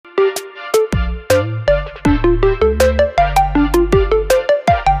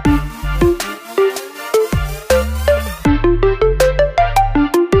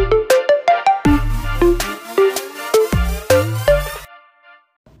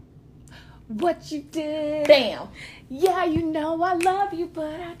what you did. Bam. Yeah, you know I love you,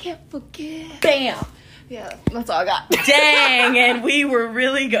 but I can't forget. Bam. Yeah, that's all I got. Dang, and we were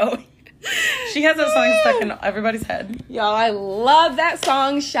really going. She has that song stuck in everybody's head. Y'all, I love that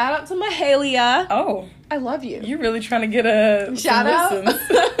song. Shout out to Mahalia. Oh. I love you. You're really trying to get a shout out.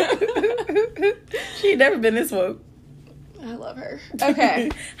 She ain't never been this woke. I love her. Okay.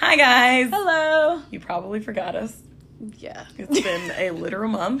 Hi, guys. Hello. You probably forgot us. Yeah. It's been a literal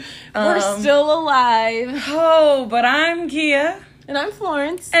month. We're still alive. Oh, but I'm Kia. And I'm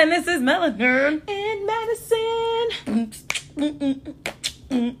Florence. And this is Melanin. And Madison.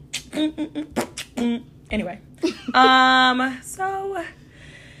 Anyway. So,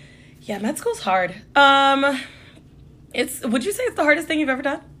 yeah, med school's hard. Would you say it's the hardest thing you've ever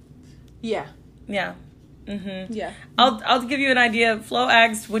done? Yeah. Yeah. Mm-hmm. Yeah. I'll give you an idea. Flo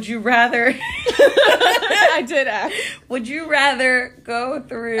asked, would you rather... I did ask. Would you rather go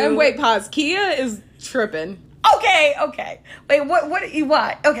through... And wait, pause. Kia is tripping. Okay. Wait, what do you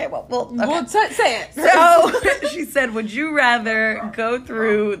want? Okay, well... Okay. Well, say it. So, she said, would you rather go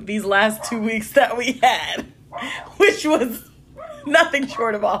through these last 2 weeks that we had, which was nothing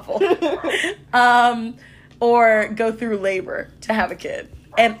short of awful, or go through labor to have a kid?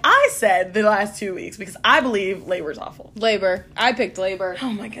 And I said the last 2 weeks because I believe labor's awful. Labor. I picked labor.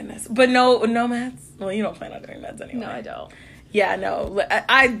 Oh my goodness. But no meds? Well, you don't plan on doing meds anyway. No, I don't. Yeah, no.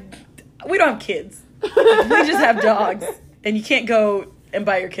 We don't have kids. We just have dogs. And you can't go and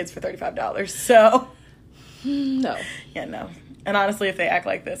buy your kids for $35. So. No. Yeah, no. And honestly, if they act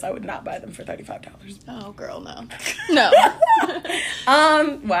like this, I would not buy them for $35. Oh, girl, no. No.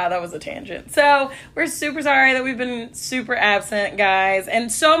 Wow, that was a tangent. So, we're super sorry that we've been super absent, guys.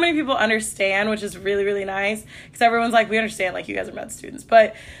 And so many people understand, which is really, really nice. Because everyone's like, we understand, like, you guys are med students.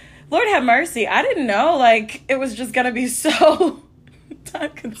 But, Lord have mercy, I didn't know, like, it was just going to be so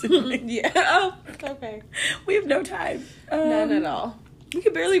time-consuming. Yeah. Oh, okay. We have no time. None at all. We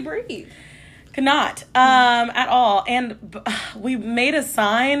could barely breathe. Could not at all. And we made a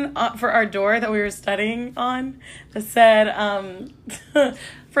sign for our door that we were studying on that said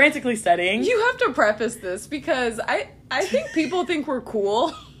frantically studying. You have to preface this because I think people think we're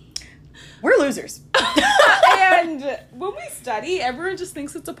cool. We're losers. And when we study, everyone just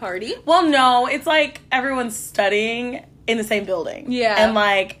thinks it's a party. Well, no, it's like everyone's studying in the same building. Yeah. And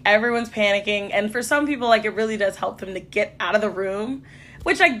like everyone's panicking. And for some people, like it really does help them to get out of the room.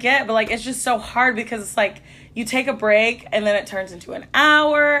 Which I get, but, like, it's just so hard because it's, like, you take a break, and then it turns into an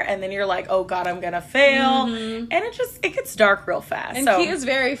hour, and then you're like, oh, God, I'm gonna fail. Mm-hmm. And it gets dark real fast. And Kia's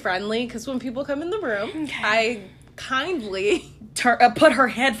very friendly, because when people come in the room, I kindly... put her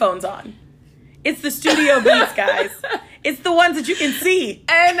headphones on. It's the Studio Beats, guys. It's the ones that you can see.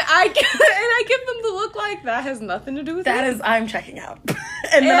 And I give them the look like that has nothing to do with that. It. I'm checking out.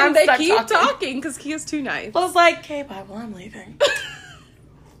 and then I'm they stuck keep talking, because Kia's too nice. Well, it's like, okay, bye, well, I'm leaving.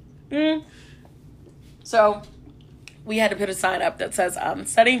 So, we had to put a sign up that says,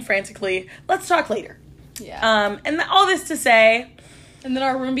 studying frantically, let's talk later. Yeah. And all this to say... And then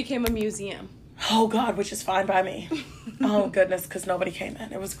our room became a museum. Oh, God, which is fine by me. Oh, goodness, because nobody came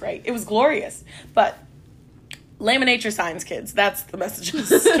in. It was great. It was glorious. But, laminature signs, kids. That's the message of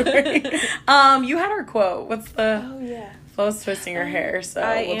the story. You had our quote. What's the... Oh, yeah. Flo's twisting her hair, so...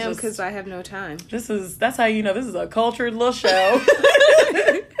 I am, because I have no time. That's how you know this is a cultured little show.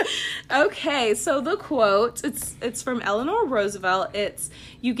 Okay, so the quote, it's from Eleanor Roosevelt. It's,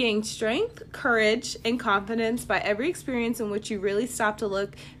 you gain strength, courage, and confidence by every experience in which you really stop to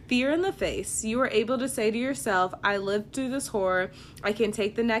look fear in the face. You are able to say to yourself, I lived through this horror. I can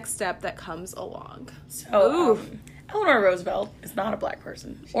take the next step that comes along. So, Eleanor Roosevelt is not a black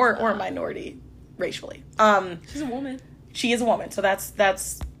person or a minority racially. She's a woman. She is a woman, so that's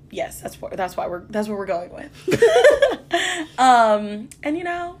why we're going with. And you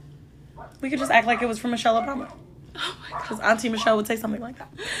know, we could just act like it was from Michelle Obama. Oh my God. Because Auntie Michelle would say something like that.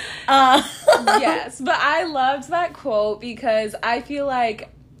 Yes, but I loved that quote because I feel like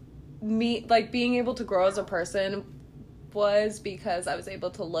being able to grow as a person was because I was able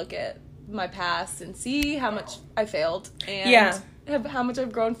to look at my past and see how much I failed and how much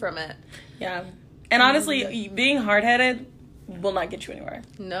I've grown from it. Yeah. And honestly, being hard-headed will not get you anywhere.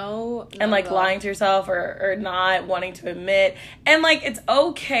 No. And, like, lying to yourself or not wanting to admit. And, like, it's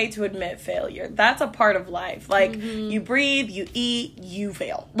okay to admit failure. That's a part of life. Like, you breathe, you eat, you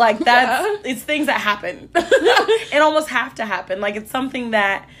fail. Like, it's things that happen. It almost have to happen. Like, it's something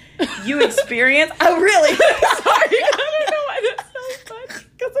that you experience. Oh, really? Sorry. I don't know why that's so funny.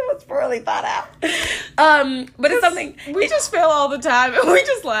 Because it was poorly thought out. But it's something we just fail all the time and we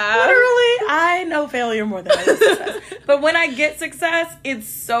just laugh. Literally, I know failure more than I know success. But when I get success, it's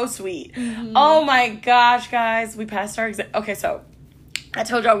so sweet. Mm-hmm. Oh my gosh, guys, we passed our exam. Okay, so I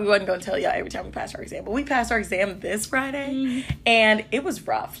told y'all we wasn't going to tell y'all every time we passed our exam, but we passed our exam this Friday, and it was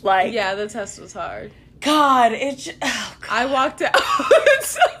rough. Like, yeah, the test was hard. God, it just, oh God. I walked out.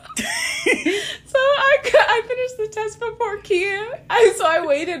 So I finished the test before Kia. So I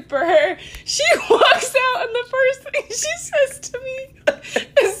waited for her. She walks out, and the first thing she says to me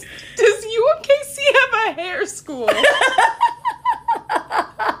is, "Does UMKC have a hair school?"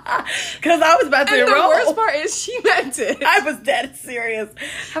 Because I was about to enroll. And the worst part is she meant it. I was dead serious.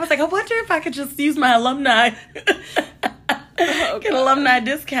 I was like, I wonder if I could just use my alumni. Get an alumni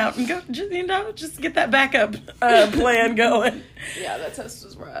discount and go, just get that backup plan going. Yeah, that test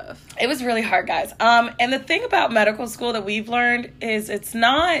was rough. It was really hard, guys. And the thing about medical school that we've learned is it's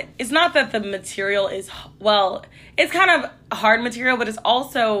not that the material is, well, it's kind of hard material, but it's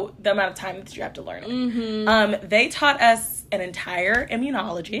also the amount of time that you have to learn it. Mm-hmm. They taught us an entire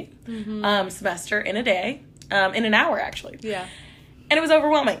immunology semester in a day, in an hour actually. Yeah. And it was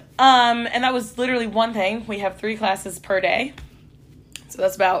overwhelming. And that was literally one thing. We have 3 classes per day. So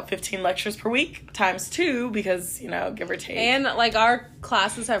that's about 15 lectures per week times 2 because, give or take. And, like, our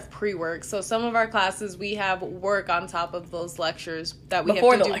classes have pre-work. So some of our classes, we have work on top of those lectures that we have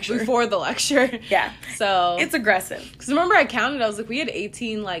to do before the lecture. Yeah. So it's aggressive. Because remember I counted, I was like, we had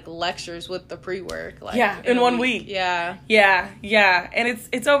 18, like, lectures with the pre-work. Like, yeah, in 1 week. Yeah. Yeah, yeah. And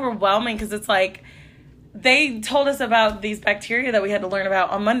it's overwhelming because it's like, they told us about these bacteria that we had to learn about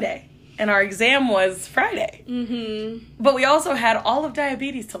on Monday. And our exam was Friday. Mm-hmm. But we also had all of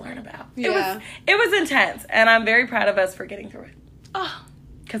diabetes to learn about. Yeah. It was intense. And I'm very proud of us for getting through it. Oh.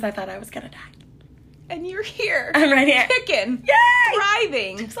 Because I thought I was going to die. And you're here. I'm right here. Kicking. Yay!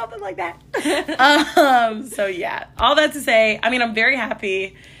 Thriving. Something like that. So, yeah. All that to say, I mean, I'm very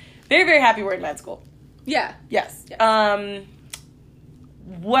happy. Very, very happy we're in med school. Yeah. Yes. Would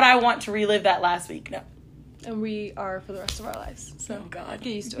I want to relive that last week? No. And we are for the rest of our lives. So, oh, God.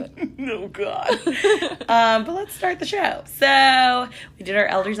 Get used to it. Oh, God. But let's start the show. So, we did our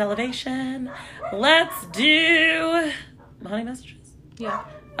Elders Elevation. Let's do Mahoney messages. Yeah.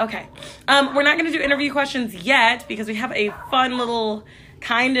 Okay. We're not going to do interview questions yet because we have a fun little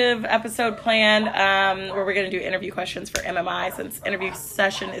kind of episode planned where we're going to do interview questions for MMI since interview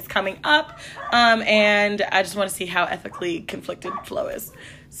session is coming up. And I just want to see how ethically conflicted Flo is.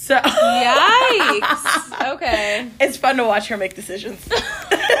 So yikes. Okay. It's fun to watch her make decisions.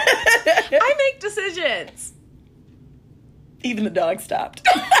 I make decisions. Even the dog stopped.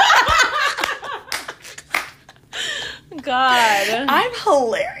 God. I'm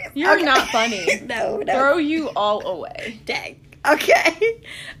hilarious. You're not funny. No. Throw you all away. Dang. Okay.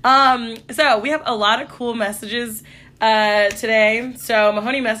 So we have a lot of cool messages today. So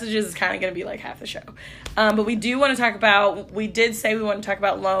Mahoney messages is kind of going to be like half the show. But we do want to talk about, we did say we want to talk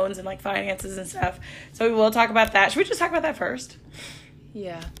about loans and like finances and stuff. So we will talk about that. Should we just talk about that first?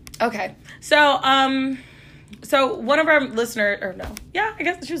 Yeah. Okay. So one of our listeners, or no, yeah, I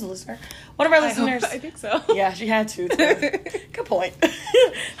guess she was a listener. One of our listeners. I think so. Yeah, she had to. Good point.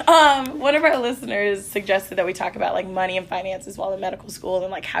 One of our listeners suggested that we talk about like money and finances while in medical school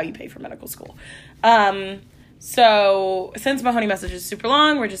and like how you pay for medical school. So since Mahoney message is super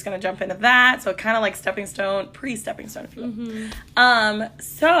long, we're just going to jump into that. So kind of like pre-stepping stone, if you will.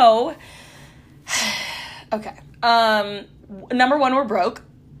 So, okay. Number 1, we're broke.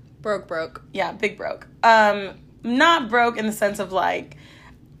 Broke. Yeah, big broke. Not broke in the sense of like,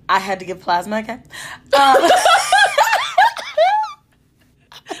 I had to give plasma again.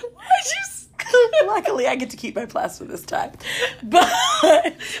 Luckily, I get to keep my plasma this time. But we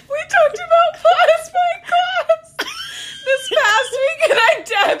talked about plasma in class this past week, and I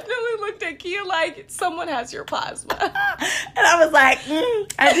definitely looked at Kia like, someone has your plasma. And I was like,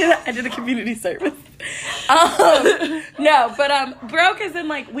 I did a community service. No, but broke as in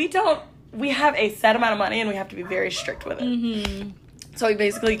like, we have a set amount of money and we have to be very strict with it. Mm-hmm. So we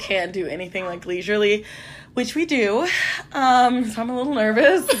basically can't do anything like leisurely, which we do. So I'm a little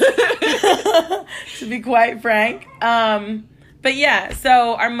nervous, to be quite frank. But yeah,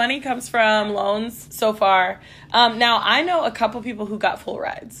 so our money comes from loans so far. Now, I know a couple people who got full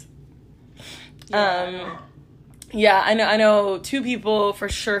rides. Yeah, I know 2 people for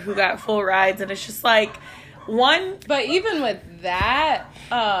sure who got full rides, and it's just like one. But even with that,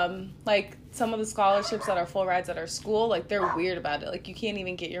 like some of the scholarships that are full rides at our school, like they're weird about it. Like you can't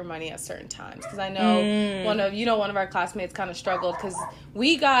even get your money at certain times. Because I know one of our classmates kind of struggled because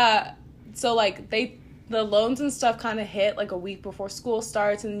we got, so like they the loans and stuff kind of hit like a week before school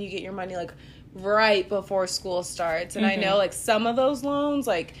starts, and then you get your money like right before school starts. And I know like some of those loans,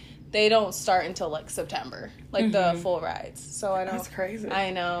 like they don't start until like September, like the full rides. So I know That's crazy.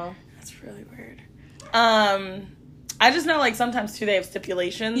 I know That's really weird. I just know, like, sometimes, too, they have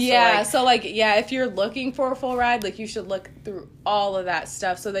stipulations. Yeah, so, like, if you're looking for a full ride, like, you should look through all of that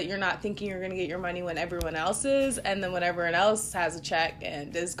stuff so that you're not thinking you're going to get your money when everyone else is, and then when everyone else has a check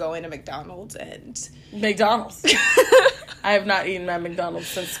and is going to McDonald's and... McDonald's. I have not eaten at McDonald's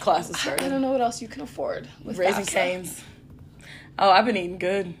since classes started. I don't know what else you can afford with Raising FAFSA. Cane's. Oh, I've been eating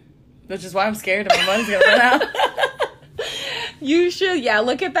good, which is why I'm scared that my money's going to run out. You should,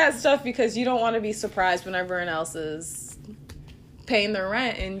 look at that stuff because you don't want to be surprised when everyone else is paying their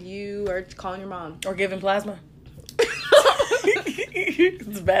rent and you are calling your mom. Or giving plasma.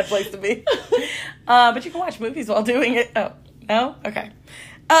 It's a bad place to be. But you can watch movies while doing it. Oh, no? Okay.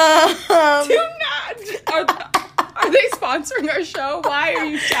 Do not. Are they sponsoring our show? Why are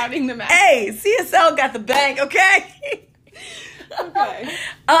you shouting them out? Hey, CSL got the bank, okay? Okay.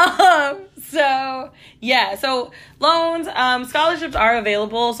 So loans, scholarships are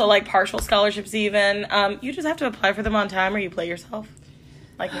available, so like partial scholarships even. You just have to apply for them on time or you play yourself.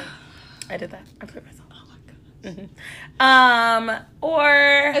 Like me. I did that. I played myself. Oh my god.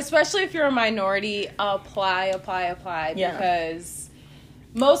 Or especially if you're a minority, apply Yeah. because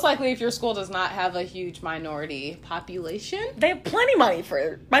most likely if your school does not have a huge minority population, they have plenty of money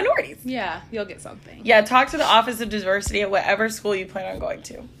for minorities. you'll get something. Yeah, talk to the Office of Diversity at whatever school you plan on going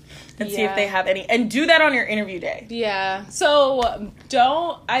to and see if they have any. And do that on your interview day. Yeah. So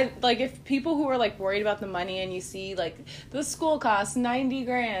if people who are like worried about the money and you see like the school costs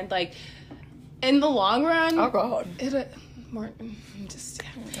 $90,000, like in the long run, Oh God. in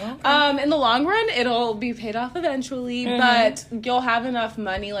the long run, it'll be paid off eventually, but you'll have enough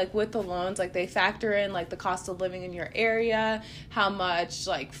money, like, with the loans, like, they factor in, like, the cost of living in your area, how much,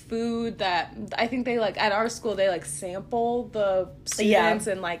 like, food that, I think they, like, at our school, they, like, sample the students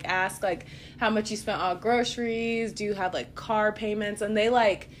and, like, ask, like, how much you spent on groceries, do you have, like, car payments, and they,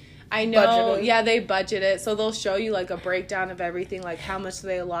 like, I know, they budget it, so they'll show you, like, a breakdown of everything, like, how much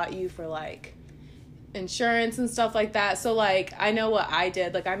they allot you for, like, insurance and stuff like that. So like I know what I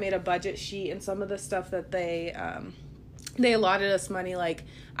did, like I made a budget sheet, and some of the stuff that they allotted us money, like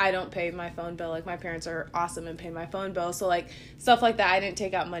I don't pay my phone bill, like my parents are awesome and pay my phone bill, so like stuff like that I didn't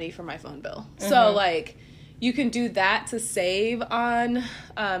take out money for my phone bill. So like you can do that to save on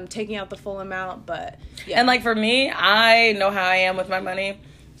taking out the full amount. But and like for me, I know how I am with my money,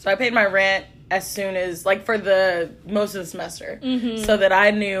 so I paid my rent as soon as, like, for the most of the semester, so that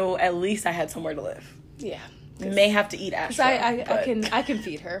I knew at least I had somewhere to live. Yeah. May have to eat Astro. I can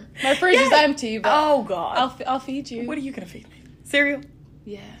feed her. My fridge is empty, but oh God, I'll feed you. What are you gonna feed me? Cereal?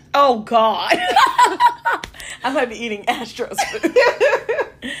 Yeah. Oh God. I might be eating Astro's food.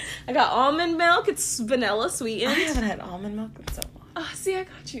 I got almond milk. It's vanilla sweetened. I haven't had almond milk in so long. Oh, see, I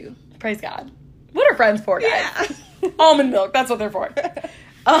got you. Praise God. What are friends for, guys? Yeah. Almond milk. That's what they're for.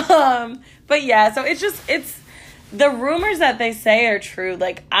 But yeah, so it's the rumors that they say are true.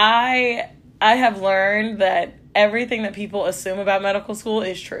 Like I have learned that everything that people assume about medical school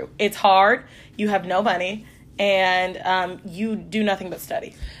is true. It's hard. You have no money, and you do nothing but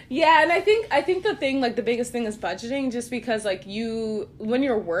study. Yeah, and I think the thing, like the biggest thing is budgeting, just because like when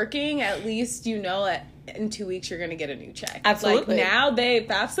you're working, at least you know that in 2 weeks you're gonna get a new check. Absolutely. Like now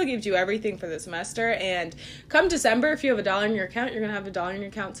FAFSA gives you everything for the semester, and come December, if you have $1 in your account, you're gonna have $1 in your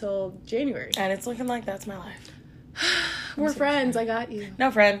account till January. And it's looking like that's my life. We're friends. I got you.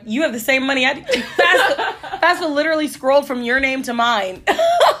 No, friend. You have the same money I do. FAFSA literally scrolled from your name to mine.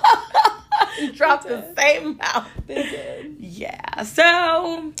 And dropped the same amount. They did. Yeah.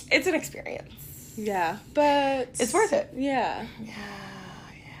 So it's an experience. Yeah, but it's worth it. Yeah. Yeah.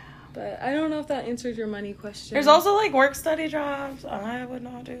 But I don't know if that answered your money question. There's also like work study jobs. I would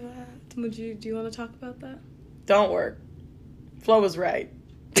not do that. Do you want to talk about that? Don't work. Flo was right.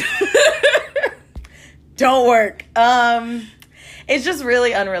 Don't work. It's just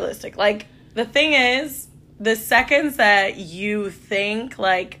really unrealistic. Like, the thing is, the seconds that you think,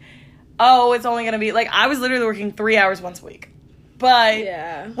 like, oh, it's only going to be, like, I was literally working 3 hours once a week.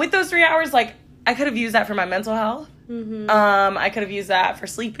 But with those 3 hours, like, I could have used that for my mental health. Mm-hmm. I could have used that for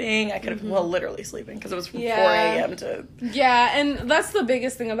sleeping. I could have, literally sleeping, because it was from 4 a.m. to... Yeah, and that's the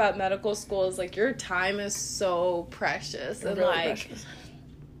biggest thing about medical school is, like, your time is so precious. And, really like, precious.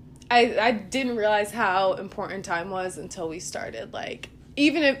 I didn't realize how important time was until we started. Like,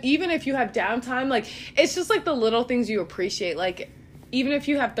 even if you have downtime, like, it's just, like, the little things you appreciate. Like, even if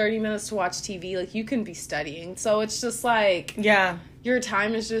you have 30 minutes to watch TV, like, you can be studying. So it's just, like... Yeah. Your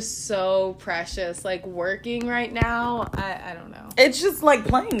time is just so precious. Like, working right now, I don't know. It's just, like,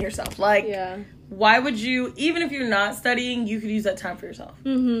 playing yourself. Like, yeah. Why would you... Even if you're not studying, you could use that time for yourself.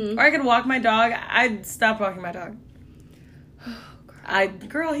 Mm-hmm. Or I could walk my dog. I'd stop walking my dog.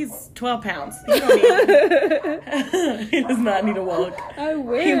 Girl, he's 12 pounds. He don't need... he does not need to walk. I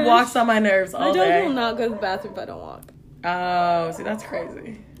wish. He walks on my nerves all day. My dog will not go to the bathroom if I don't walk. Oh, see, that's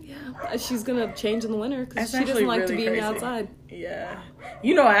crazy. Yeah. She's going to change in the winter because she doesn't like really to be crazy. outside. Yeah.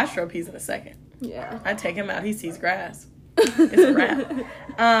 You know Astro pees in a second. Yeah. I take him out. He sees grass. It's a wrap.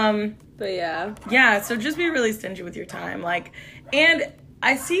 But yeah. Yeah, so just be really stingy with your time. Like, and...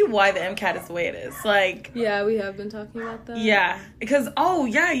 I see why the MCAT is the way it is. Like, yeah, we have been talking about that. Yeah, because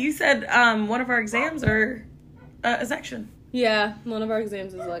you said one of our exams are a section. Yeah, one of our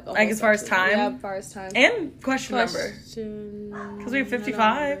exams is like as far as time. Yeah, as far as time and question number. Because we have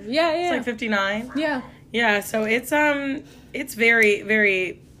 55. Yeah. It's like 59. Yeah. Yeah, so it's very,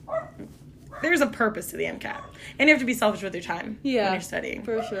 very. There's a purpose to the MCAT, and you have to be selfish with your time when you're studying.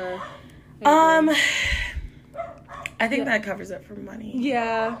 For sure. I think that covers it for money.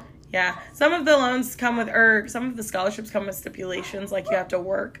 Yeah. Yeah. Some of the loans come with, or some of the scholarships come with stipulations, like you have to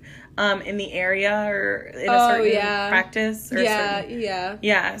work in the area or in a certain practice. Or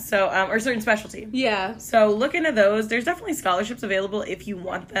Yeah. So, or a certain specialty. Yeah. So look into those. There's definitely scholarships available if you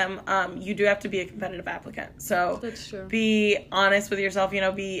want them. You do have to be a competitive applicant. So that's true. Be honest with yourself,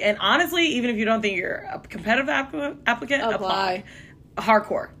 and honestly, even if you don't think you're a competitive applicant, apply.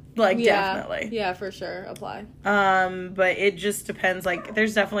 Hardcore. Definitely. Yeah, for sure. Apply. But it just depends. Like,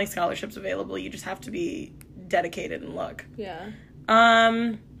 there's definitely scholarships available. You just have to be dedicated and look. Yeah.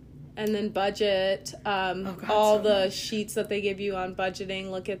 And then budget. All the sheets that they give you on budgeting,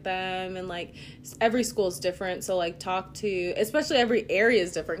 look at them. And, like, every school is different. So, like, talk to... Especially every area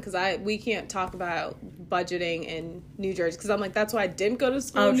is different. Because we can't talk about budgeting in New Jersey. Because I'm like, that's why I didn't go to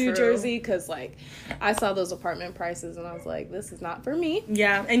school in New Jersey. Because, like, I saw those apartment prices. And I was like, this is not for me.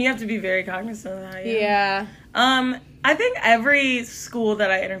 Yeah. And you have to be very cognizant of that. Yeah. I think every school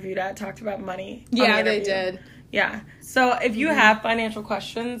that I interviewed at talked about money. Yeah, they did. Yeah. So if you have financial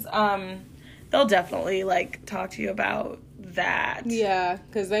questions, they'll definitely, like, talk to you about that. Yeah,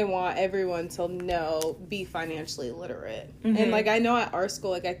 because they want everyone to be financially literate. Mm-hmm. And, like, I know at our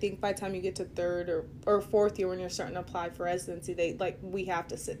school, like, I think by the time you get to third or fourth year when you're starting to apply for residency, we have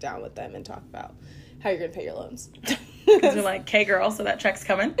to sit down with them and talk about how you're going to pay your loans. Because you're like, okay, girl, so that check's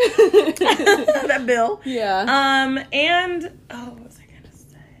coming. That bill. Yeah. And, what was I going to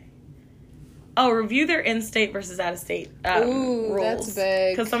say? Oh, review their in-state versus out-of-state rules. That's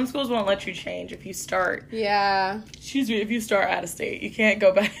big. Because some schools won't let you change if you start. Yeah. Excuse me, if you start out-of-state. You can't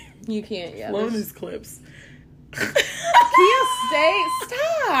go back. You can't, yeah. Blow these clips.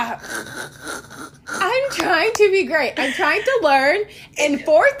 Stop. I'm trying to be great. I'm trying to learn. In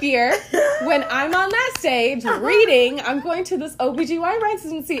fourth year, when I'm on that stage reading, I'm going to this OBGYN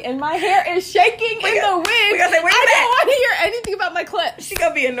residency and my hair is shaking in the wind. I don't want to hear anything about my clips. She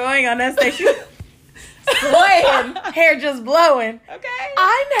gonna be annoying on that stage. Swaying. Hair just blowing. Okay.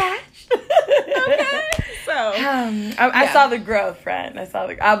 I matched. Okay. So. I saw the growth, friend.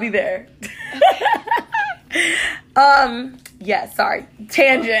 I'll be there. Yes, sorry.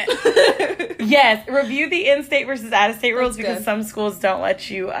 Tangent. Yes, review the in-state versus out-of-state rules because some schools don't let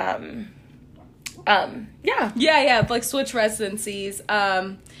you, Yeah, like switch residencies.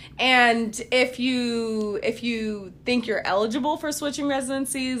 And if you think you're eligible for switching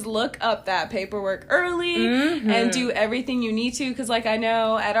residencies, look up that paperwork early and do everything you need to. Because, like, I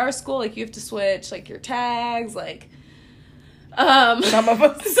know at our school, like, you have to switch, like, your tags, like... some of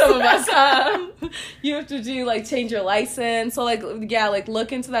us you have to do, like, change your license. So, like, yeah, like,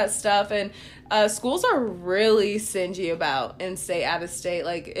 look into that stuff. And schools are really stingy about in-state, out-of-state.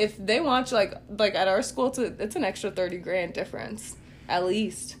 Like, if they want you, like at our school, it's an extra $30,000 difference at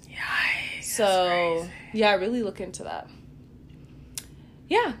least. Yikes, so yeah, really look into that.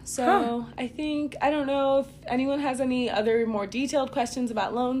 Yeah, so I think, I don't know if anyone has any other more detailed questions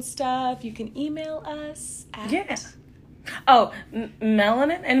about loan stuff. You can email us at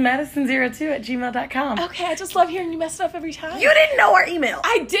melanin and medicine02@gmail.com. Okay, I just love hearing you mess it up every time. You didn't know our email.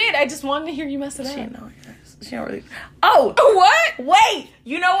 I did. I just wanted to hear you mess it up. She didn't know it. She don't really. Oh, what? Wait.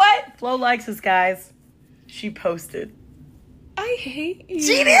 You know what? Flo likes us, guys. She posted. I hate you.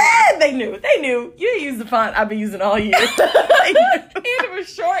 She did. They knew. You didn't use the font I've been using all year. And it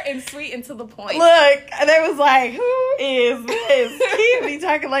was short and sweet and to the point. Look, and they was like, who is this? He be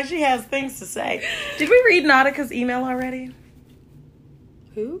talking like she has things to say. Did we read Nautica's email already?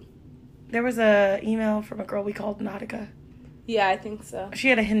 Who? There was a email from a girl we called Nautica. Yeah, I think so. She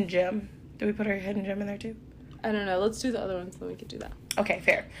had a hidden gem. Did we put her hidden gem in there too? I don't know. Let's do the other ones, then we could do that. Okay,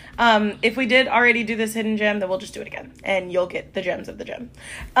 fair. If we did already do this hidden gem, then we'll just do it again. And you'll get the gems of the gem.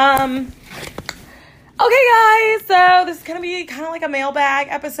 Okay, guys. So this is going to be kind of like a mailbag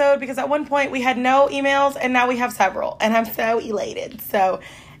episode because at one point we had no emails and now we have several. And I'm so elated. So...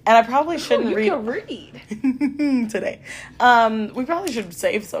 And I probably shouldn't read today. We probably should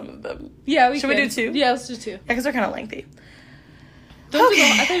save some of them. Yeah, should we do 2? Yeah, let's do 2. Yeah, because they're kind of lengthy. I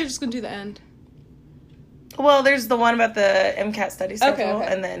thought you were just going to do the end. Well, there's the one about the MCAT study circle,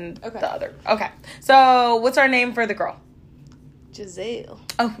 and then the other. Okay. So, what's our name for the girl? Giselle.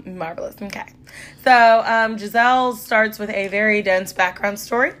 Oh, marvelous. Okay. So, Giselle starts with a very dense background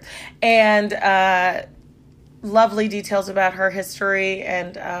story, and lovely details about her history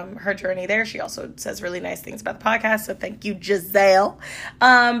and her journey there. She also says really nice things about the podcast, so thank you, Giselle.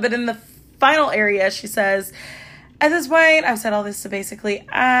 But in the final area, she says, at this point, I've said all this to basically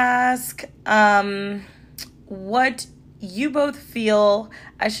ask what you both feel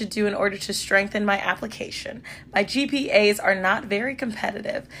I should do in order to strengthen my application. My GPAs are not very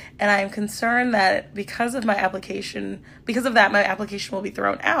competitive, and I am concerned that because of that, my application will be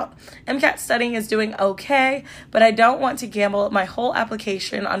thrown out. MCAT studying is doing okay, but I don't want to gamble my whole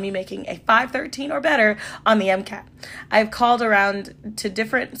application on me making a 513 or better on the MCAT. I've called around to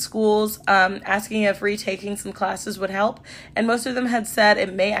different schools asking if retaking some classes would help, and most of them had said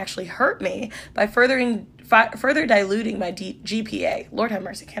it may actually hurt me by further diluting my GPA. Lord have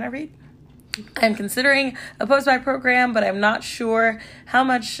mercy. Can I read? I'm considering a post-bac program, but I'm not sure how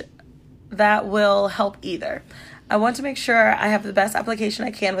much that will help either. I want to make sure I have the best application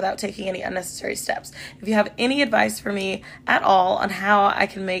I can without taking any unnecessary steps. If you have any advice for me at all on how I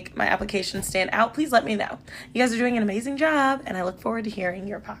can make my application stand out, please let me know. You guys are doing an amazing job, and I look forward to hearing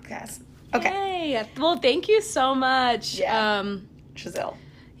your podcast. Okay. Hey, well, thank you so much. Yeah. Giselle.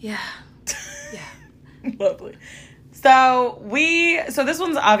 Yeah. Lovely. So this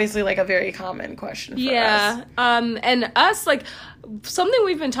one's obviously like a very common question for us. And us, like, something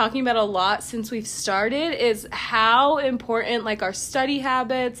we've been talking about a lot since we've started is how important, like, our study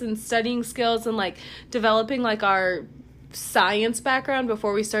habits and studying skills and, like, developing, like, our science background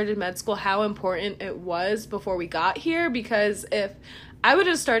before we started med school, how important it was before we got here. Because if I would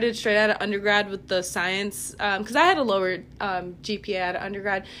have started straight out of undergrad with the science, because I had a lower GPA out of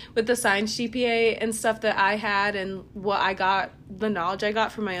undergrad, with the science GPA and stuff that I had and what I got, the knowledge I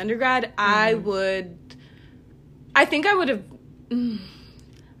got from my undergrad, I think I would have,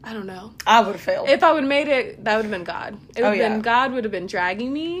 I don't know. I would have failed. If I would have made it, that would have been God. It would have been God would have been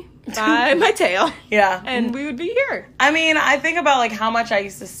dragging me by my tail. Yeah. And we would be here. I mean, I think about, like, how much I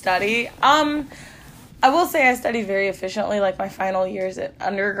used to study. I will say I studied very efficiently, like, my final years at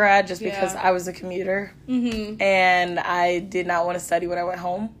undergrad, just because I was a commuter. Mm-hmm. And I did not want to study when I went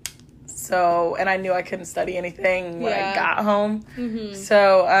home. So, and I knew I couldn't study anything when I got home. Mm-hmm.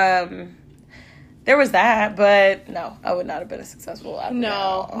 So, there was that, but no, I would not have been a successful athlete.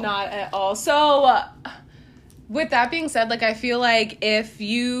 No, not at all. So, with that being said, like, I feel like if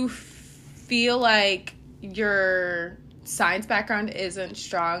you feel like your science background isn't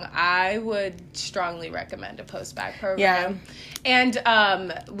strong, I would strongly recommend a post-bac program. Yeah.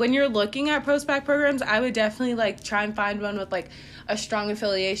 And when you're looking at post-bac programs, I would definitely, like, try and find one with, like, a strong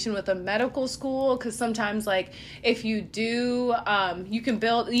affiliation with a medical school, because sometimes, like, if you do, you can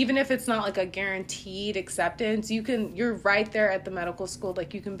build, even if it's not, like, a guaranteed acceptance, you're right there at the medical school,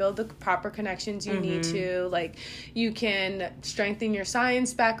 like, you can build the proper connections you need to, like, you can strengthen your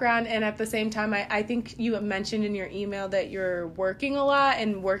science background, and at the same time, I think you mentioned in your email that you're working a lot,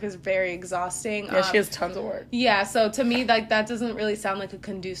 and work is very exhausting. Yeah, she has tons of work. Yeah, so to me, like, that doesn't really sound like a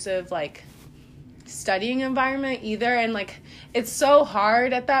conducive, like, studying environment either, and, like, it's so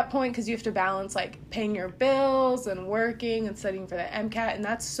hard at that point because you have to balance, like, paying your bills and working and studying for the MCAT, and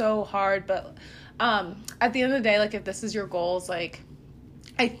that's so hard. But at the end of the day, like, if this is your goals, like,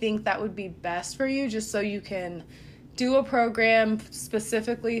 I think that would be best for you, just so you can do a program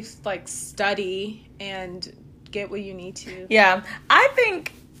specifically, like, study and get what you need to. Yeah, I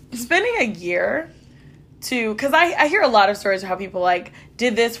think spending a year because I hear a lot of stories of how people, like,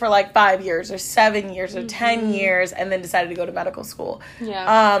 did this for, like, 5 years or 7 years or 10 years and then decided to go to medical school.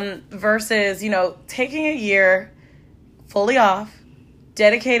 Yeah. Versus, you know, taking a year fully off,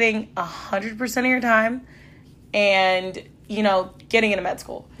 dedicating 100% of your time, and, you know, getting into med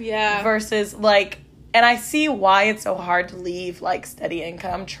school. Yeah. Versus, like, and I see why it's so hard to leave, like, steady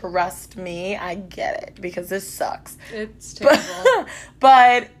income. Trust me, I get it, because this sucks. It's terrible.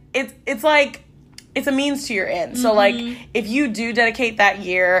 But it's like, it's a means to your end. So, like, if you do dedicate that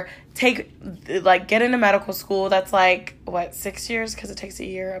year, get into medical school. That's like, 6 years? Because it takes a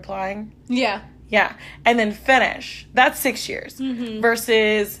year applying. Yeah. Yeah. And then finish. That's 6 years.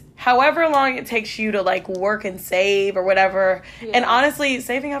 Versus however long it takes you to like work and save or whatever. Yeah. And honestly,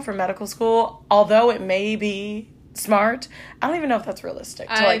 saving up for medical school, although it may be smart, I don't even know if that's realistic.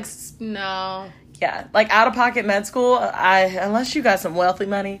 No. Yeah. Like out of pocket med school, unless you got some wealthy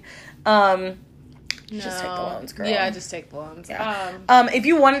money, just take the loans, girl. Yeah, just take the loans. Yeah. If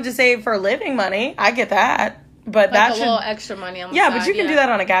you wanted to save for living money, I get that. But like a little extra money on the side. But you can do that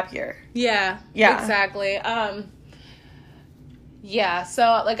on a gap year. Yeah. Exactly. Yeah, so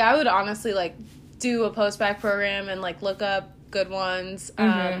like I would honestly like do a post-bac program and like look up good ones.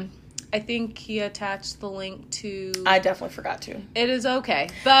 I think he attached the link to... I definitely forgot to. It is okay.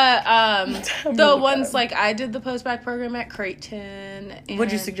 But the ones, like, I did the post-bac program at Creighton.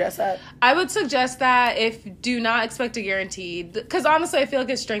 Would you suggest that? I would suggest that do not expect a guaranteed... Because, honestly, I feel like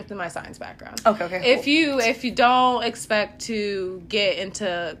it strengthened my science background. Okay, cool. If you don't expect to get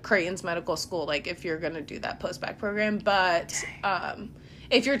into Creighton's medical school, like, if you're going to do that post-bac program. But...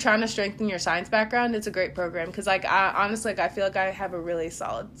 if you're trying to strengthen your science background, it's a great program. Because, like, honestly, I feel like I have a really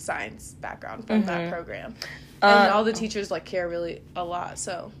solid science background from that program. And all the teachers, like, care really a lot,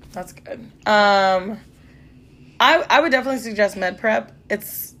 so. That's good. I would definitely suggest med prep.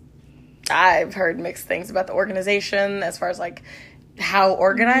 I've heard mixed things about the organization as far as, like, how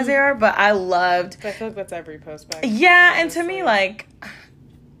organized they are. But I feel like that's every post-bac. Yeah, and to me, like,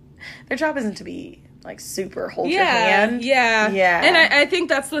 their job isn't to be... like super hold your hand. Yeah. And I think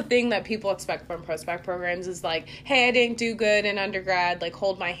that's the thing that people expect from post-bac programs is like, hey, I didn't do good in undergrad, like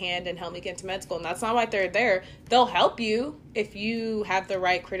hold my hand and help me get into med school. And that's not why they're there. They'll help you if you have the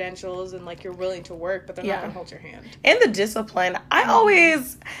right credentials and like you're willing to work, but they're not gonna hold your hand. And the discipline. I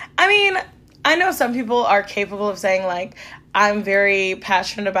know some people are capable of saying like, I'm very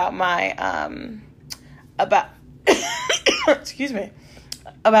passionate about my excuse me,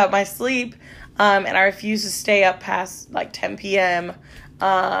 about my sleep. And I refuse to stay up past like 10 p.m.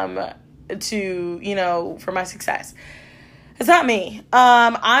 For my success. It's not me. When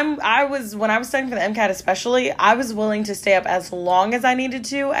I was studying for the MCAT especially, I was willing to stay up as long as I needed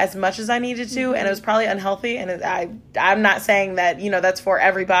to, as much as I needed to, and it was probably unhealthy. And I'm not saying that, that's for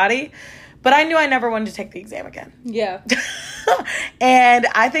everybody, but I knew I never wanted to take the exam again. Yeah. And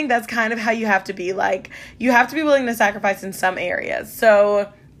I think that's kind of how you have to be. Like, you have to be willing to sacrifice in some areas.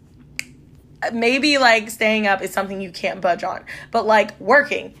 So... maybe, like, staying up is something you can't budge on. But, like,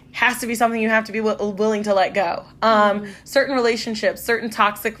 working has to be something you have to be willing to let go. Certain relationships, certain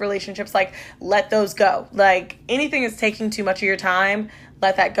toxic relationships, like, let those go. Like, anything that's taking too much of your time,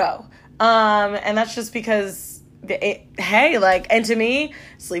 let that go. And that's just because, and to me,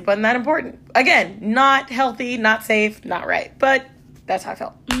 sleep wasn't that important. Again, not healthy, not safe, not right. But that's how I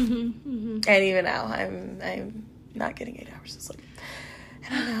felt. And even now, I'm not getting 8 hours of sleep.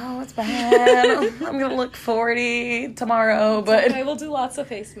 I know, it's bad. I'm going to look 40 tomorrow, but... okay, we'll do lots of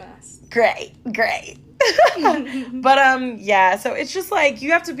face masks. Great. But, so it's just, like,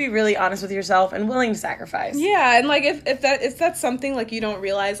 you have to be really honest with yourself and willing to sacrifice. Yeah, and, like, if that's something, like, you don't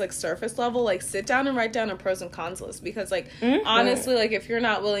realize, like, surface level, like, sit down and write down a pros and cons list. Because, like, honestly, like, if you're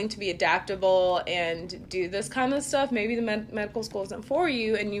not willing to be adaptable and do this kind of stuff, maybe the medical school isn't for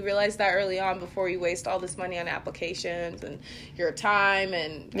you, and you realize that early on before you waste all this money on applications and your time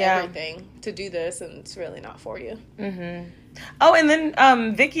and everything to do this, and it's really not for you. Oh, and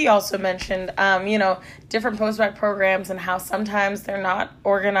then Vicky also mentioned, different post-bac programs and how sometimes they're not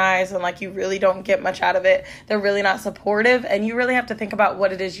organized and, like, you really don't get much out of it. They're really not supportive, and you really have to think about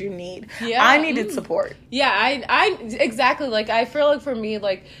what it is you need. Yeah. I needed support. Yeah, I exactly. Like, I feel like for me,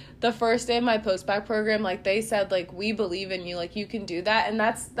 like, the first day of my post-bac program, like, they said, like, we believe in you, like, you can do that. And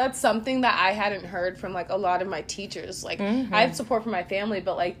that's something that I hadn't heard from, like, a lot of my teachers. Like, I have support from my family,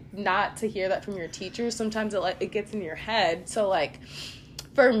 but, like, not to hear that from your teachers. Sometimes it gets in your head. So, like,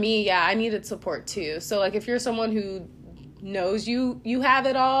 for me, I needed support, too. So, like, if you're someone who knows you have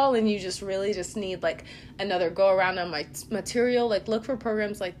it all and you just really just need, like, another go around on my material, like, look for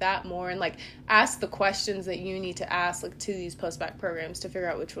programs like that more and, like, ask the questions that you need to ask, like, to these post-bac programs to figure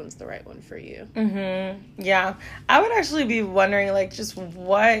out which one's the right one for you. Yeah. I would actually be wondering, like, just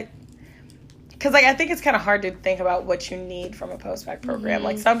what... because, like, I think it's kind of hard to think about what you need from a post-bac program.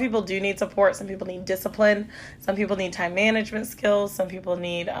 Like, some people do need support. Some people need discipline. Some people need time management skills. Some people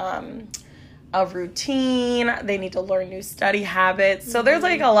need a routine. They need to learn new study habits. So there's,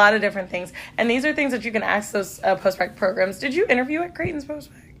 like, a lot of different things. And these are things that you can ask those post-bac programs. Did you interview at Creighton's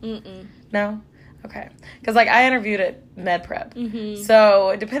post-bac? No? Okay. Because, like, I interviewed at Med Prep.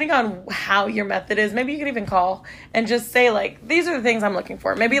 So, depending on how your method is, maybe you could even call and just say, like, these are the things I'm looking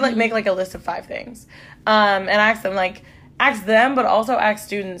for. Maybe, like, make, like, a list of 5 things. And ask them, like, ask them, but also ask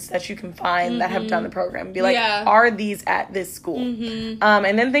students that you can find that have done the program. Be like, are these at this school? And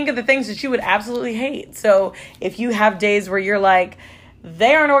then think of the things that you would absolutely hate. So, if you have days where you're like,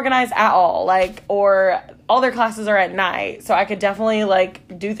 they aren't organized at all, like, or all their classes are at night, so I could definitely,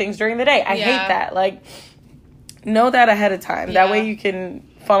 like, do things during the day. I hate that. Like, know that ahead of time. That way you can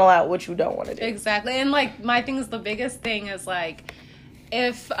funnel out what you don't want to do. Exactly. And, like, my thing is, the biggest thing is, like,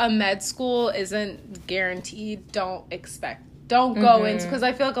 if a med school isn't guaranteed, don't go into, because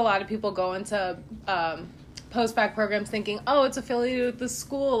I feel like a lot of people go into post-bac programs thinking, oh, it's affiliated with the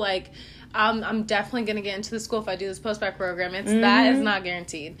school, like, I'm definitely going to get into the school if I do this post-bac program. That is not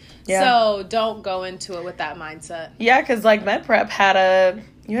guaranteed. Yeah. So don't go into it with that mindset. Yeah, because, like, Med Prep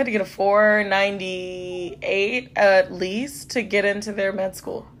you had to get a 498 at least to get into their med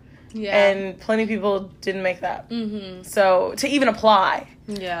school. Yeah. And plenty of people didn't make that. So, to even apply.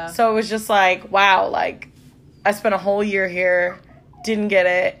 Yeah. So, it was just like, wow, like, I spent a whole year here, didn't get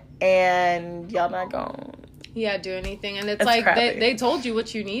it, and y'all not going. Yeah, do anything. And it's like, they told you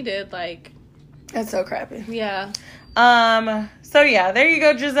what you needed, like. That's so crappy. Yeah. So, yeah, there you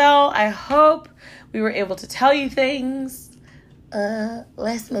go, Giselle. I hope we were able to tell you things.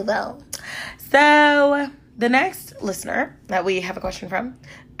 Let's move on. So, the next listener that we have a question from,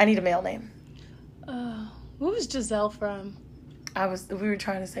 I need a male name. What was Giselle from? We were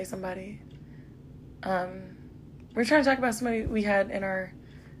trying to say somebody. We were trying to talk about somebody we had in our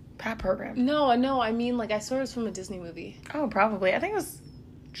PAP program. No, I mean, like, I saw it was from a Disney movie. Oh, probably. I think it was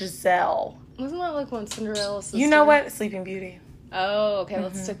Giselle. Wasn't that, like, one Cinderella's sister? You know what? Sleeping Beauty. Oh, okay.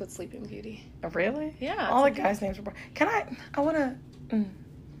 Let's stick with Sleeping Beauty. Oh, really? Yeah. All the guys' names were... I want to...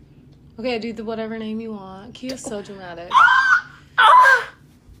 Okay, do the whatever name you want. Kia's so dramatic.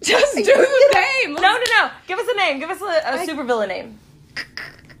 Just do the name. No. Give us a name. Give us a supervillain name.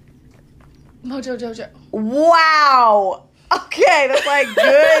 Mojo Jojo. Wow. Okay, that's like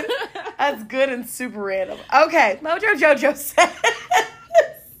good. That's good and super random. Okay, Mojo Jojo says.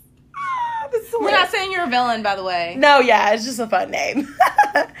 We're not saying you're a villain, by the way. No, yeah, it's just a fun name.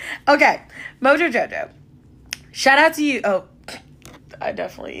 Okay, Mojo Jojo. Shout out to you. Oh, I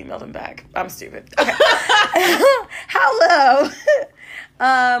definitely emailed him back. I'm stupid. Okay. Hello.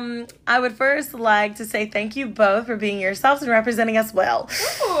 I would first like to say thank you both for being yourselves and representing us well.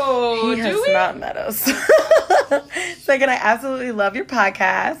 Ooh, he has not met us. Second, I absolutely love your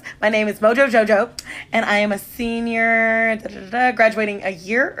podcast. My name is Mojo Jojo, and I am a senior, graduating a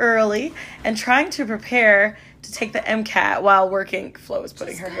year early and trying to prepare to take the MCAT while working. Flo is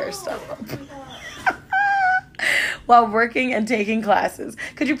putting her hair stuff up. While working and taking classes.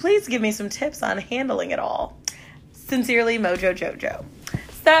 Could you please give me some tips on handling it all? Sincerely, Mojo Jojo.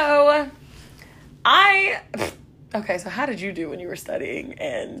 So, okay, so how did you do when you were studying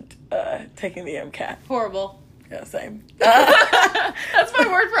and taking the MCAT? Horrible. Yeah, same. That's my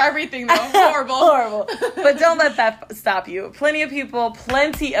word for everything, though. Horrible. Horrible. But don't let that stop you. Plenty of people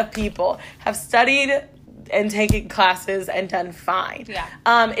have studied and taken classes and done fine. Yeah.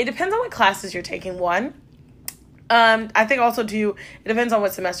 It depends on what classes you're taking, one. I think also, too, it depends on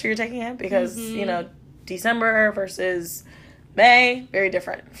what semester you're taking it because, December versus May, very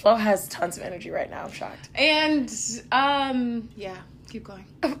different. Flo has tons of energy right now. I'm shocked. And, yeah, keep going.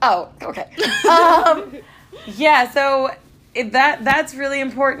 Oh, okay. Yeah, so that's really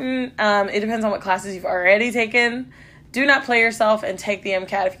important. It depends on what classes you've already taken. Do not play yourself and take the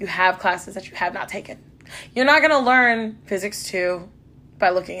MCAT if you have classes that you have not taken. You're not going to learn Physics 2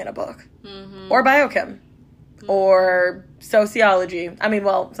 by looking at a book. Or biochem. Or sociology. I mean,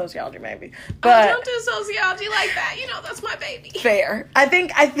 well, sociology maybe. But I don't do sociology like that. That's my baby. Fair. I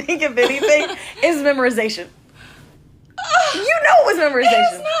think if anything, is memorization. You know it was memorization.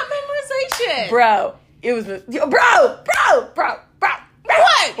 It's not memorization. Bro. It was... Bro. What?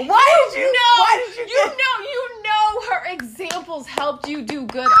 Why did you her examples helped you do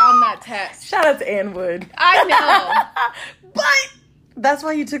good on that test. Shout out to Ann Wood. I know. But... That's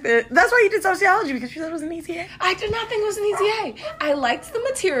why you did sociology, because you thought it was an easy A? I did not think it was an easy A. I liked the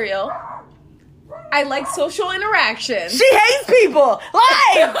material. I liked social interaction. She hates people.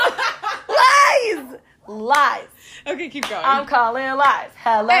 Lies. Okay, keep going. I'm calling lies.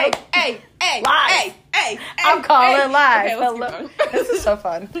 Hello. Hey. Lies. Hey. I'm calling lies. Okay, let's keep going. This is so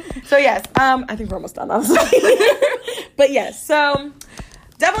fun. So yes, I think we're almost done, honestly. But yes, so...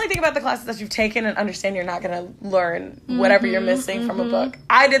 Definitely think about the classes that you've taken and understand you're not going to learn whatever you're missing from a book.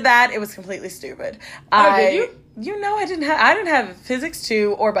 I did that. It was completely stupid. Did you? I didn't have physics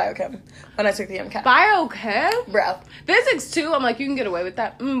 2 or biochem when I took the MCAT. Biochem? Bro. Physics 2, I'm like, you can get away with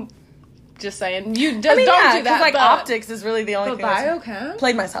that. Just saying. Don't do because that. Like optics is really the only thing. Biochem?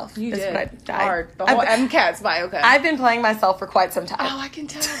 Played myself. You did. Hard. The whole MCAT's biochem. I've been playing myself for quite some time. Oh, I can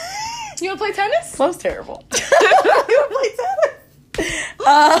tell. You want to play tennis? Flo's terrible. You want to play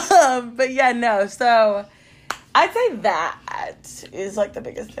tennis? But yeah, no. So I'd say that is like the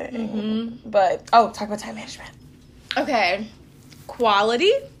biggest thing. Mm-hmm. But talk about time management. Okay.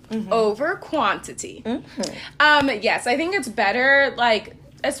 Quality over quantity. Mm-hmm. Yes, I think it's better, like,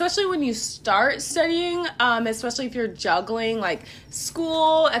 especially when you start studying, especially if you're juggling, like,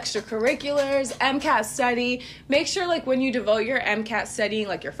 school, extracurriculars, MCAT study. Make sure, like, when you devote your MCAT studying,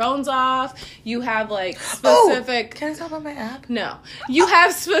 like, your phone's off. You have, like, specific... Can I talk about my app? No. You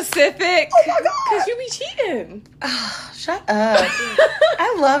have specific... Oh, my God! Because you be cheating. Shut up.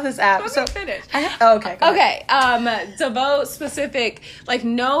 I love this app. Let me finish. Okay. Okay. Devote specific, like,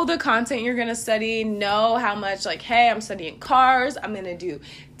 know the content you're going to study. Know how much, like, hey, I'm studying cars. I'm going to do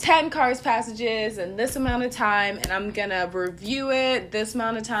 10 cars passages in this amount of time, and I'm gonna review it this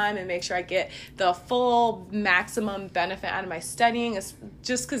amount of time and make sure I get the full maximum benefit out of my studying. It's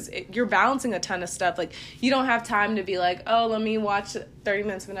just because you're balancing a ton of stuff. Like, you don't have time to be like, oh, let me watch 30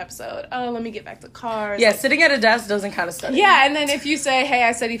 minutes of an episode. Oh, let me get back to cars. Yeah, like, sitting at a desk doesn't count as studying. Yeah, and then if you say, hey,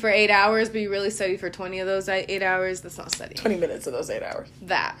 I study for 8 hours, but you really study for 20 of those 8 hours, that's not studying. 20 minutes of those 8 hours.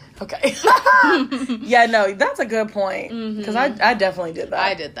 That. Okay. Yeah, no, that's a good point. Because I definitely did that.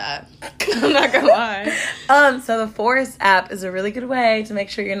 I did that. I'm not gonna lie. So the Forest app is a really good way to make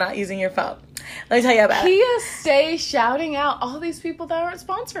sure you're not using your phone. Let me tell you about it. Kia stays shouting out all these people that aren't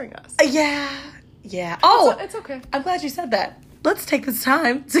sponsoring us. Yeah. Oh, it's okay. I'm glad you said that. Let's take this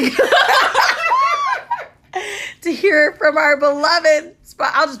time to to hear from our beloved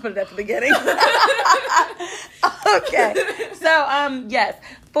spot. I'll just put it at the beginning. Okay. So, yes.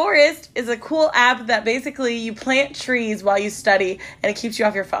 Forest is a cool app that basically you plant trees while you study and it keeps you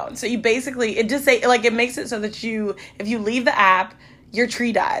off your phone. So you basically, it makes it so that if you leave the app, your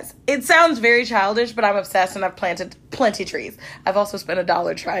tree dies. It sounds very childish, but I'm obsessed and I've planted plenty trees. I've also spent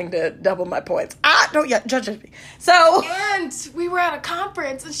 $1 trying to double my points. Don't yet judge me. So. And we were at a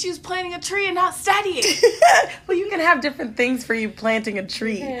conference and she was planting a tree and not studying. Well, you can have different things for you planting a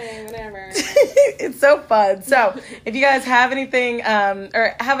tree. Okay, whatever. It's so fun. So if you guys have anything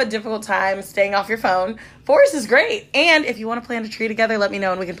or have a difficult time staying off your phone, Forest is great. And if you want to plant a tree together, let me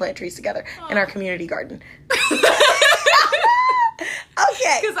know and we can plant trees together in our community garden.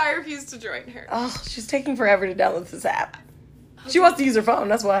 Okay. Because I refuse to join her. Oh, she's taking forever to download this app. Okay. She wants to use her phone.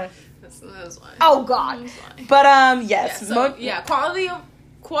 That's why. That's why. Oh, God. But, yes. Yeah,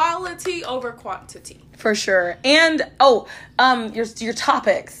 quality over quantity. For sure. And, your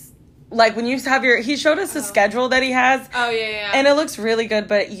topics. Like, when you have he showed us the schedule that he has. Oh, yeah. And it looks really good,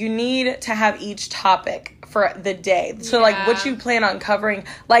 but you need to have each topic for the day. So, like, what you plan on covering.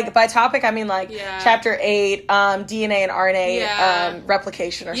 Like, by topic, I mean, like, chapter 8, DNA and RNA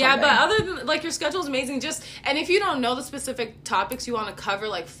replication or something. Yeah, but other than, like, your schedule is amazing. And if you don't know the specific topics you want to cover,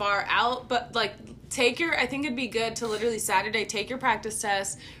 like, far out, but, like, I think it'd be good to literally Saturday take your practice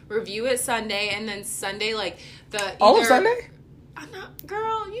test, review it Sunday, and then Sunday, like, all of Sunday? I'm not,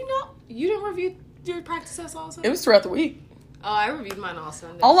 girl, you didn't review your practice test all Sunday? It was throughout the week. Oh, I reviewed mine all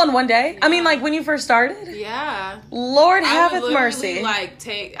Sunday. All on one day? Yeah. I mean, like, when you first started? Yeah. Lord haveth mercy.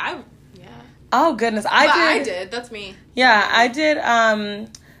 Oh, goodness. I did. That's me. Yeah, I did,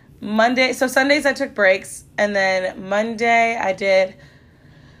 Monday. So Sundays I took breaks. And then Monday I did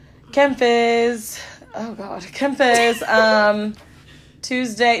Chem Phys. Oh, God. Chem Phys.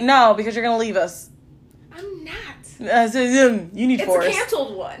 Tuesday. No, because you're going to leave us. I'm not. You need Forest. It's a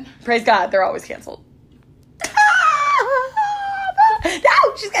canceled one. Praise God. They're always canceled.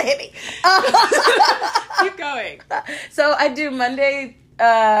 No, she's gonna hit me. Keep going. So I do Monday,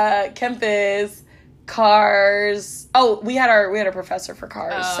 Chem Phys, cars. Oh, we had a professor for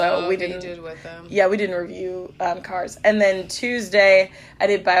cars, so we didn't. You did with them. Yeah, we didn't review cars. And then Tuesday I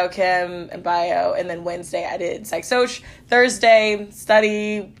did biochem and bio, and then Wednesday I did psych soc. Thursday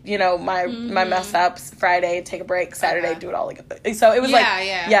study, my mess ups. Friday take a break. Saturday do it all again. So it was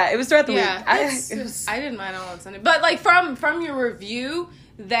it was throughout the week. I didn't mind all on Sunday, but like from your review,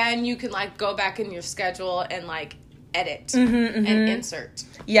 then you can like go back in your schedule and like edit and insert.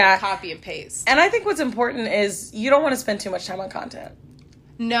 Yeah. Copy and paste. And I think what's important is you don't want to spend too much time on content.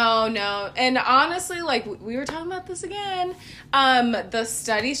 No. And honestly, like, we were talking about this again. The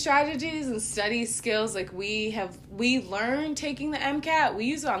study strategies and study skills, like, we learned taking the MCAT. We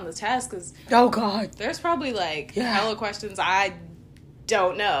use it on the test because... Oh, God. There's probably, like, hella questions I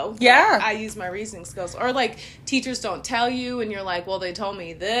don't know. Yeah. Like, I use my reasoning skills. Or, like, teachers don't tell you, and you're like, well, they told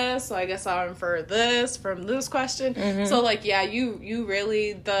me this, so I guess I'll infer this from this question. Mm-hmm. So, like, yeah, you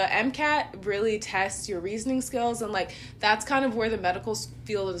really, the MCAT really tests your reasoning skills, and, like, that's kind of where the medical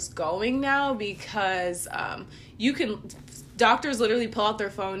field is going now, because you can... Doctors literally pull out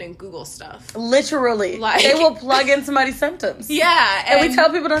their phone and Google stuff. Literally. Like, they will plug in somebody's symptoms. Yeah. And we tell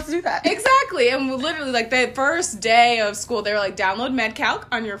people not to do that. Exactly. And we literally, like, the first day of school, they were like, download MedCalc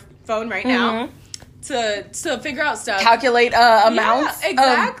on your phone right now to figure out stuff. Calculate amounts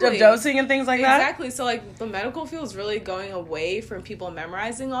exactly. of dosing and things like that. Exactly. So, like, the medical field is really going away from people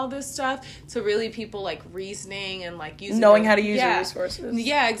memorizing all this stuff to really people, like, reasoning and, like, knowing how to use your resources.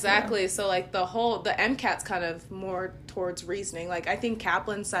 Yeah, exactly. Yeah. So, like, the MCAT's kind of more towards reasoning. Like, I think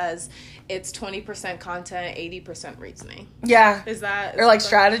Kaplan says it's 20% content, 80% reasoning. Yeah. Is that... Or, like,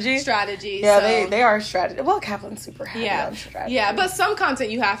 strategy? Strategy. Yeah, so. they are strategy. Well, Kaplan's super heavy on strategy. Yeah, but some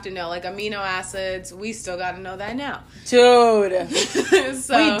content you have to know, like amino acids, we still got to know that now. Dude.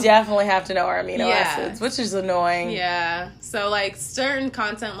 So, we definitely have to know our amino acids, which is annoying. Yeah. So, like, certain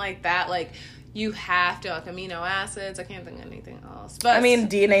content like that, like, you have to, like, amino acids. I can't think of anything else. But I mean,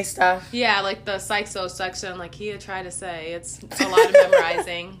 DNA stuff. Yeah, like the psycho section, like he had tried to say, it's a lot of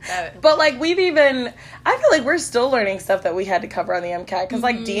memorizing. But, like, I feel like we're still learning stuff that we had to cover on the MCAT. Because,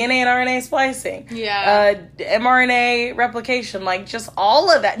 like, DNA and RNA splicing. Yeah. mRNA replication. Like, just all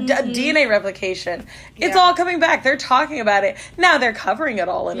of that. DNA replication. It's all coming back. They're talking about it. Now they're covering it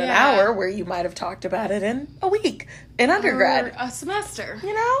all in an hour, where you might have talked about it in a week. In undergrad. Or a semester.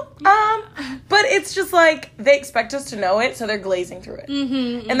 You know? But it's just like, they expect us to know it, so they're glazing through it.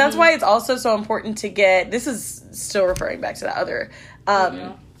 And that's why it's also so important to get, this is still referring back to the other,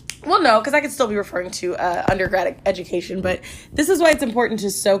 well, no, because I could still be referring to undergrad education, but this is why it's important to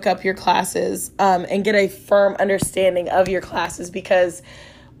soak up your classes and get a firm understanding of your classes, because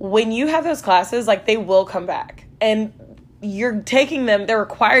when you have those classes, like, they will come back. And you're taking them, they're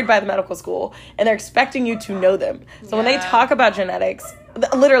required by the medical school, and they're expecting you to know them. So when they talk about genetics,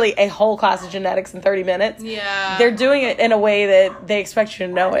 literally a whole class of genetics in 30 minutes, they're doing it in a way that they expect you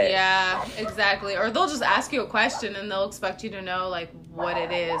to know it. Yeah, exactly. Or they'll just ask you a question and they'll expect you to know, like, what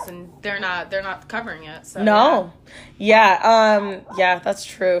it is, and they're not covering it. So no. Yeah, that's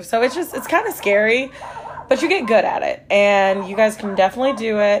true. So it's kind of scary. But you get good at it, and you guys can definitely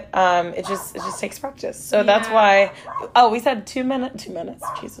do it. It just takes practice. So that's why. Oh, we said 2 minutes.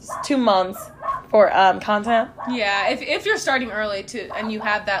 Jesus, 2 months for content. Yeah, if you're starting early and you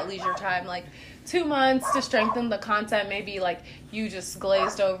have that leisure time, like 2 months to strengthen the content. Maybe, like, you just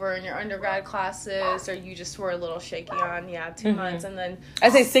glazed over in your undergrad classes, or you just were a little shaky on 2 months, and then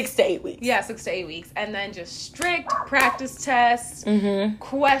I'd say 6 to 8 weeks. Yeah, 6 to 8 weeks, and then just strict practice tests,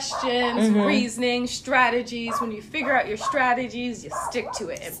 questions, reasoning, strategies. When you figure out your strategies, you stick to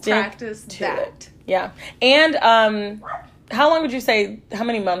it and practice that. Yeah, and how long would you say? How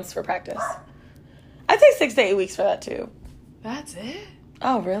many months for practice? I'd say 6 to 8 weeks for that too. That's it.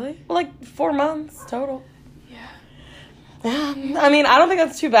 Oh, really? Well, like 4 months total. Yeah. I mean, I don't think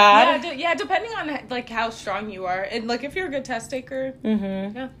that's too bad. Yeah, depending on, like, how strong you are. And, like, if you're a good test taker,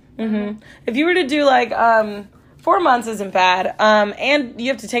 If you were to do, like, 4 months isn't bad. And you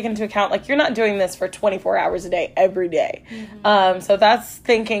have to take into account, like, you're not doing this for 24 hours a day every day. So that's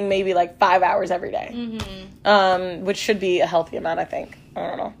thinking maybe, like, 5 hours every day. Which should be a healthy amount, I think. I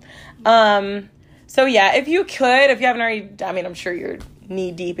don't know. So, yeah, if you haven't already, I mean, I'm sure you're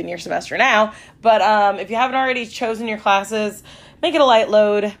knee deep in your semester now, but if you haven't already chosen your classes, make it a light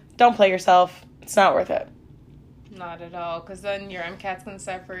load. Don't play yourself. It's not worth it. Not at all, because then your MCAT's going to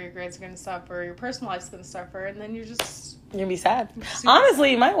suffer, your grades are going to suffer, your personal life's going to suffer, and then you're going to be sad.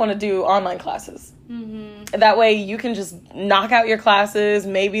 Honestly, you might want to do online classes. That way you can just knock out your classes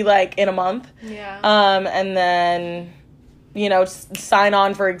maybe, like, in a month. And then, you know, sign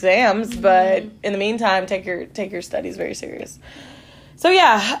on for exams, but in the meantime, take your studies very serious. So,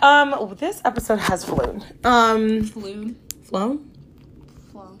 yeah, this episode has flown. Flown? Flown?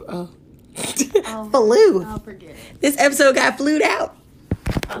 Oh. Flew. I'll forget it. This episode got flued out.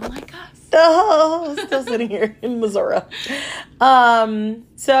 Unlike us. Oh, still sitting here in Missouri.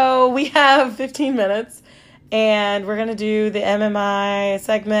 So we have 15 minutes, and we're going to do the MMI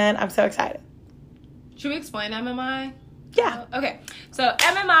segment. I'm so excited. Should we explain MMI? Yeah. Okay. So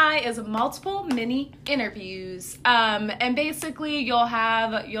MMI is multiple mini interviews. And basically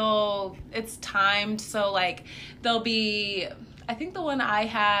it's timed. So, like, there'll be, I think the one I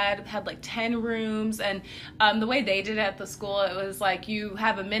had like 10 rooms, and the way they did it at the school, it was like you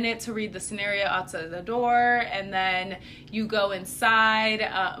have a minute to read the scenario outside the door, and then you go inside.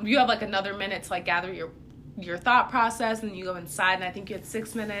 You have like another minute to, like, gather your thought process, and you go inside, and I think you had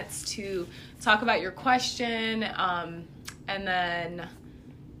 6 minutes to talk about your question, and then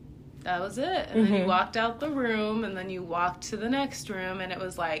that was it. And then you walked out the room, and then you walked to the next room, and it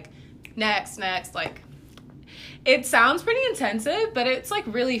was like, next, like, it sounds pretty intensive, but it's, like,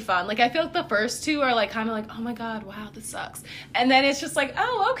 really fun. Like, I feel like the first two are, like, kind of like, oh my god, wow, this sucks. And then it's just like,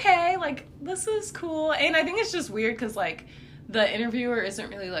 oh, okay, like, this is cool. And I think it's just weird because, like, the interviewer isn't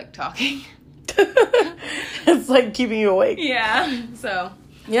really, like, talking. It's, like, keeping you awake. Yeah, so.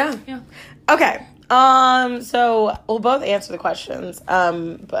 Yeah. Okay. So we'll both answer the questions,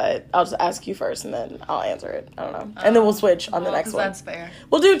 but I'll just ask you first and then I'll answer it. I don't know. And then we'll switch on the next one. That's fair.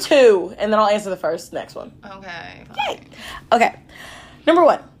 We'll do 2 and then I'll answer the first next one. Okay. Yay. Okay. Number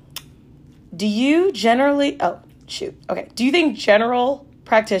 1. Do you think general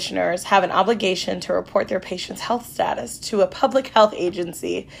practitioners have an obligation to report their patient's health status to a public health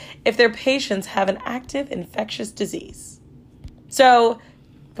agency if their patients have an active infectious disease? So,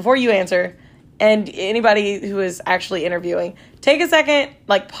 before you answer, and anybody who is actually interviewing, take a second,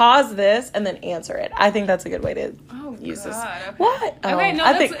 like, pause this, and then answer it. I think that's a good way to use this. Okay. What? Okay, no,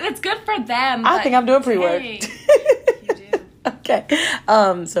 it's good for them. I think I'm doing pre-work. Hey, you do. Okay.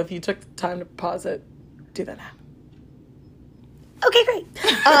 So if you took the time to pause it, do that now. Okay, great.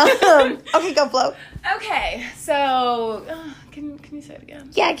 Okay, go, Flo. Okay, so can you say it again?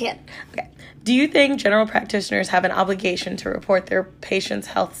 Yeah, I can. Okay. Do you think general practitioners have an obligation to report their patient's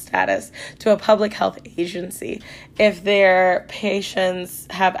health status to a public health agency if their patients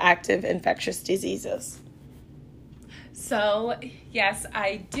have active infectious diseases? So, yes,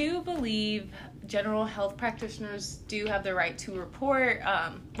 I do believe general health practitioners do have the right to report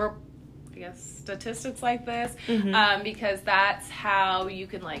statistics like this, because that's how you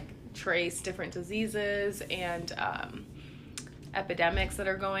can, like, trace different diseases and epidemics that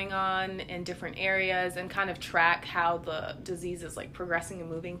are going on in different areas and kind of track how the disease is, like, progressing and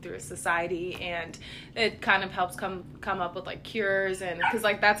moving through a society. And it kind of helps come up with, like, cures, and because,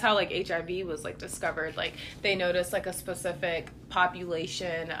 like, that's how, like, HIV was, like, discovered. Like, they noticed, like, a specific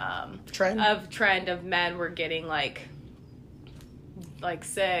population trend of men were getting like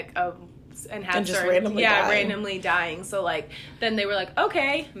sick and just randomly dying. So, like, then they were like,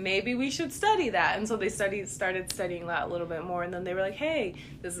 okay, maybe we should study that. And so they started studying that a little bit more. And then they were like, hey,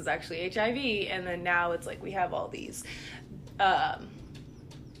 this is actually HIV. And then now it's like we have all these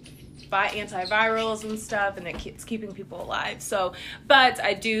antivirals and stuff, and it's keeping people alive. So, but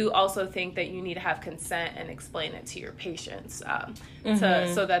I do also think that you need to have consent and explain it to your patients,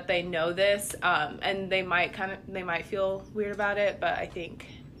 so that they know this, and they might feel weird about it, but I think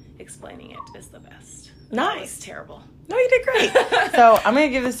explaining it is the best. Nice. It's terrible. No, you did great. So I'm going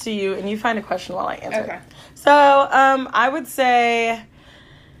to give this to you, and you find a question while I answer. Okay. So I would say,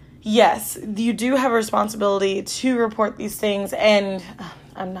 yes, you do have a responsibility to report these things, and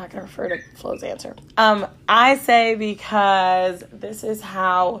I'm not going to refer to Flo's answer. I say because this is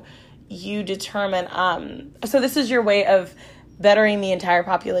how you determine, so this is your way of bettering the entire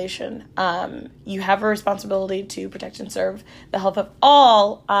population. You have a responsibility to protect and serve the health of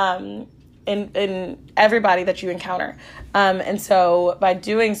all, in everybody that you encounter. And so by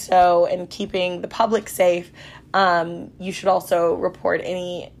doing so and keeping the public safe, you should also report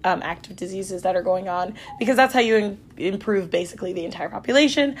any active diseases that are going on, because that's how you improve basically the entire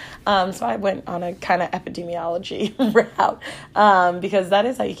population. So I went on a kind of epidemiology route, because that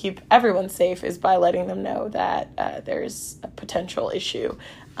is how you keep everyone safe, is by letting them know that there's a potential issue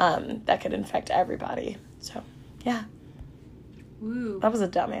that could infect everybody. So, yeah. Ooh. That was a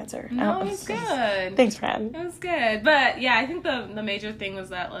dumb answer. No, it was good. Thanks, Fran. It was good. But, yeah, I think the major thing was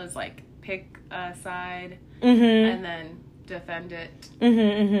like, pick a side and then defend it. And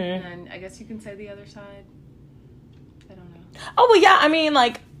then I guess you can say the other side. I don't know. Oh, well, yeah, I mean,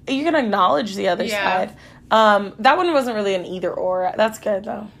 like, you can acknowledge the other side. That one wasn't really an either or. That's good,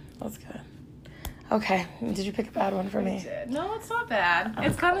 though. That's good. Okay. Did you pick a bad one for me? I did. No, it's not bad.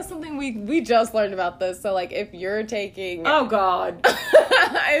 It's kind of something we just learned about this. So, like, if you're taking... Oh, God.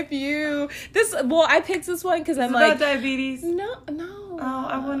 I picked this one because I'm like... about diabetes? No.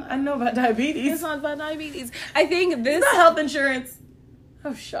 Oh, I know about diabetes. It's not about diabetes. I think this... It's not health insurance.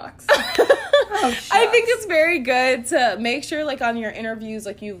 Oh, shucks. I think it's very good to make sure, like, on your interviews,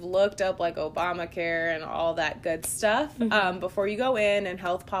 like, you've looked up, like, Obamacare and all that good stuff before you go in, and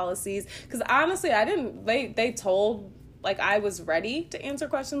health policies. Because, honestly, they told, like, I was ready to answer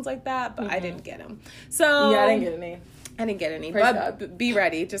questions like that, but I didn't get them. So... Yeah, I didn't get any. Praise God. Be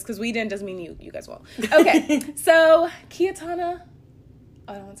ready. Just because we didn't doesn't mean you guys won't. Okay, so, Keatana...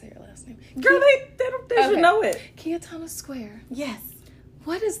 I don't want to say your last name. Girl, they should know it. Keatana Square. Yes.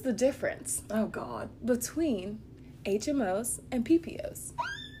 What is the difference Oh, God. between HMOs and PPOs?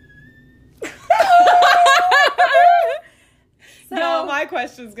 No, my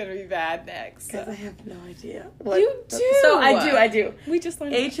question's gonna be bad next. Because I have no idea. You do. So I do. We just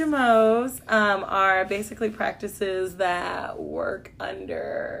learned. HMOs are basically practices that work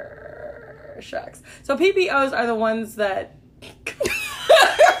under shucks. So PPOs are the ones that. Wait,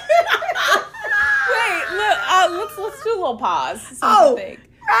 let's do a little pause. So Oh, think.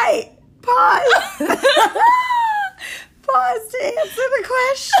 right. Pause. Pause to answer the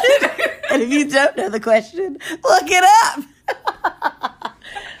question. And if you don't know the question, look it up.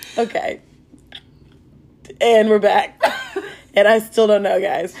 Okay. And we're back. And I still don't know,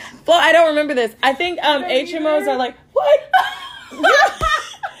 guys. Well, I don't remember this. I think HMOs are like, what?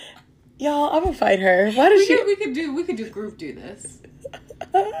 Y'all, I'm gonna fight her. Why does We could do group do this.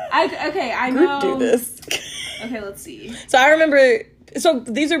 I group know. do this? Okay, let's see. So I remember. So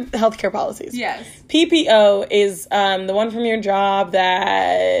these are healthcare policies. Yes. PPO is the one from your job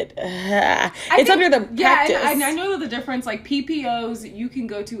that it's under the practice. Yeah, and I know the difference. Like PPOs, you can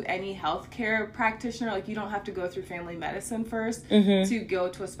go to any healthcare practitioner. Like you don't have to go through family medicine first to go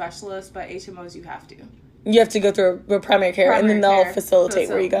to a specialist. But HMOs, you have to. You have to go through a primary care, and then they'll facilitate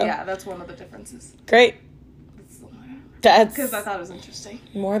where you go. Yeah, that's one of the differences. Great. That's because I thought it was interesting.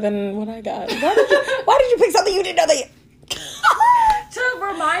 More than what I got. Why did you pick something you didn't know that? To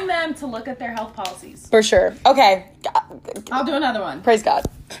remind them to look at their health policies. For sure. Okay. I'll do another one. Praise God.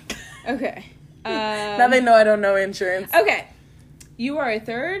 Okay. Now they know I don't know insurance. Okay. You are a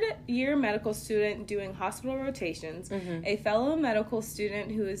third-year medical student doing hospital rotations. Mm-hmm. A fellow medical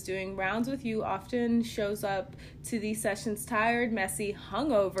student who is doing rounds with you often shows up to these sessions tired, messy,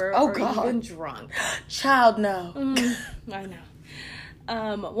 hungover, or even drunk. Child, no. I know.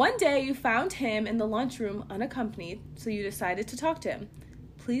 One day you found him in the lunchroom unaccompanied, so you decided to talk to him.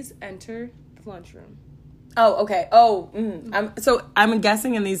 Please enter the lunchroom. Oh, okay. I'm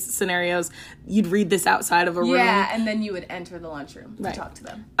guessing in these scenarios, you'd read this outside of a room. Yeah, and then you would enter the lunchroom to talk to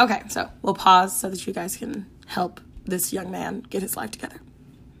them. Okay, so we'll pause so that you guys can help this young man get his life together.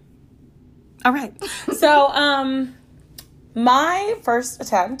 All right. So, my first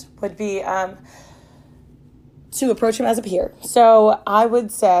attempt would be to approach him as a peer. So I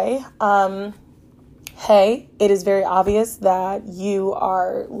would say, hey, it is very obvious that you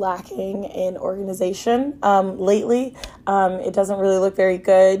are lacking in organization lately. It doesn't really look very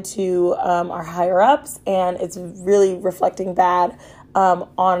good to our higher ups, and it's really reflecting bad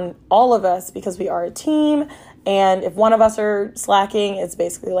on all of us because we are a team. And if one of us are slacking, it's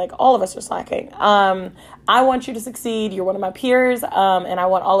basically like all of us are slacking. I want you to succeed. You're one of my peers, and I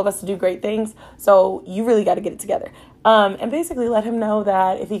want all of us to do great things. So you really got to get it together. And basically let him know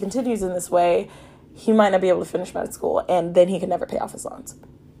that if he continues in this way, he might not be able to finish med school, and then he can never pay off his loans.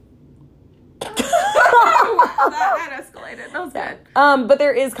 that escalated. That was good. But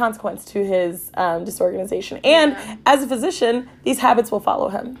there is consequence to his disorganization. And as a physician, these habits will follow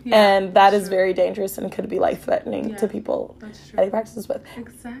him. Yeah, and that is very dangerous and could be life-threatening to people that he practices with.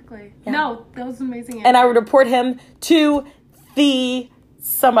 Exactly. Yeah. No, that was an amazing answer. And I would report him to the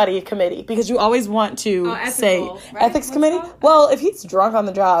somebody committee, because you always want to say right? Ethics committee. Well, if he's drunk on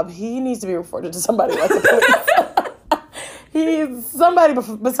the job, he needs to be reported to somebody like the police. Somebody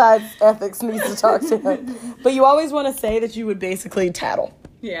besides ethics needs to talk to him. But you always want to say that you would basically tattle.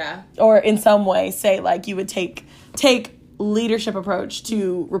 Yeah. Or in some way say like you would take leadership approach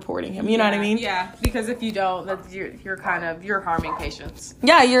to reporting him. You know what I mean? Yeah. Because if you don't, that's you're harming patients.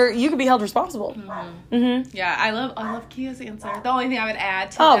 Yeah, you could be held responsible. Mm-hmm. Mm-hmm. Yeah, I love Kia's answer. The only thing I would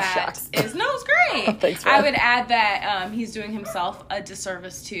add to that is no, it's great. Oh, thanks, I would add that he's doing himself a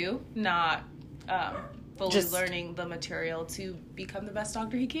disservice too, not fully learning the material to become the best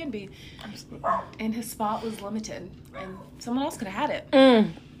doctor he can be. Absolutely. And his spot was limited, and someone else could have had it.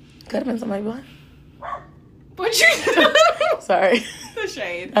 Could have been somebody blind. What'd you do? Sorry. The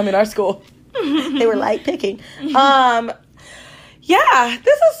shade. I'm in our school. They were light picking. Yeah,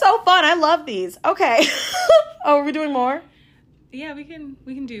 this is so fun. I love these. Okay. Oh, are we doing more? Yeah, we can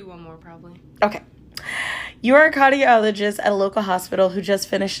do one more probably. Okay. You are a cardiologist at a local hospital who just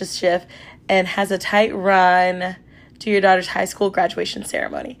finished a shift and has a tight run to your daughter's high school graduation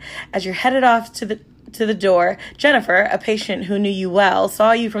ceremony. As you're headed off to the door, Jennifer, a patient who knew you well,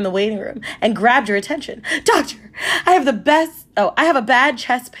 saw you from the waiting room and grabbed your attention. Doctor, I have a bad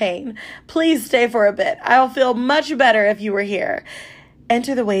chest pain. Please stay for a bit. I'll feel much better if you were here.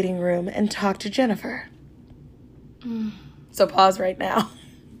 Enter the waiting room and talk to Jennifer. So pause right now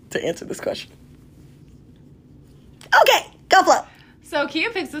to answer this question. Okay, go Flo. So Kia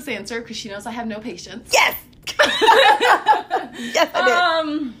picks this answer because she knows I have no patience. Yes! Yes, I did.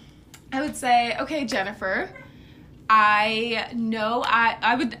 I would say, okay, Jennifer, I know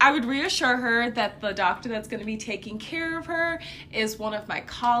I would reassure her that the doctor that's going to be taking care of her is one of my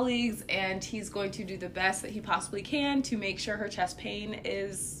colleagues, and he's going to do the best that he possibly can to make sure her chest pain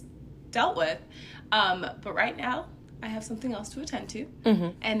is dealt with. But right now, I have something else to attend to. Mm-hmm.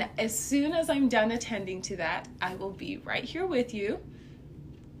 And as soon as I'm done attending to that, I will be right here with you.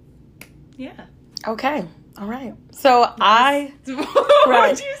 Yeah. Okay. All right. So What right.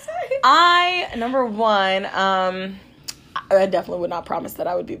 would you say? Number one, I definitely would not promise that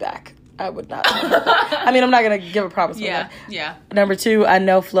I would be back. I would not. I mean, I'm not going to give a promise. Yeah. Number two, I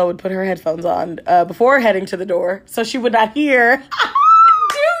know Flo would put her headphones on before heading to the door, so she would not hear.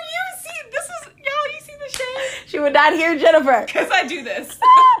 She would not hear Jennifer. Because I do this.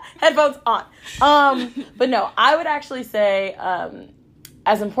 Headphones on. But no, I would actually say,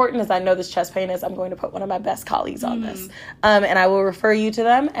 as important as I know this chest pain is, I'm going to put one of my best colleagues on this. And I will refer you to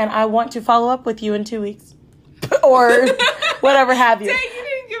them, and I want to follow up with you in 2 weeks. Or whatever have you. Dang, you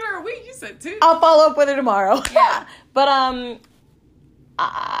didn't give her a week, you said 2. I'll follow up with her tomorrow. Yeah. But,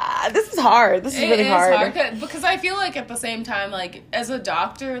 this is hard. This is really hard. Because I feel like at the same time, like, as a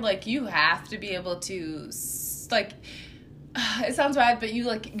doctor, like, you have to be able to, like, it sounds bad, but you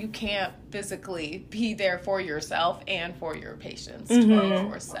can't physically be there for yourself and for your patients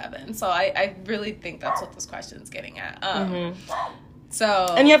 24/7. So I really think that's what this question's getting at.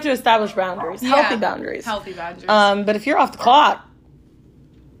 So, and you have to establish boundaries, healthy boundaries. But if you're off the clock,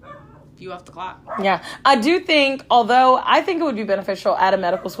 you off the clock. Yeah. I do think, although I think it would be beneficial at a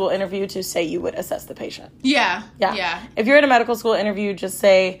medical school interview to say you would assess the patient. Yeah. If you're at a medical school interview, just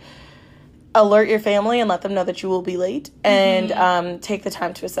say, alert your family and let them know that you will be late, and take the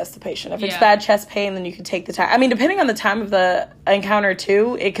time to assess the patient. If it's bad chest pain, then you can take the time. I mean, depending on the time of the encounter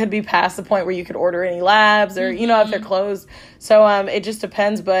too, it could be past the point where you could order any labs or, if they're closed. So it just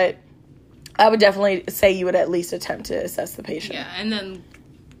depends, but I would definitely say you would at least attempt to assess the patient. Yeah, and then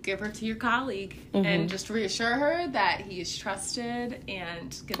give her to your colleague and just reassure her that he is trusted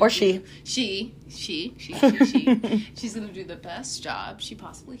and she's going to do the best job she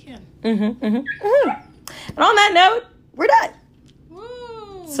possibly can. And on that note, we're done.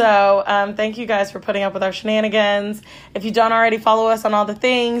 Woo. So thank you guys for putting up with our shenanigans. If you don't already follow us on all the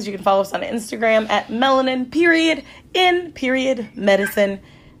things, you can follow us on Instagram at melanin_in_medicine.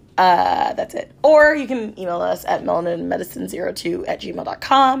 That's it. Or you can email us at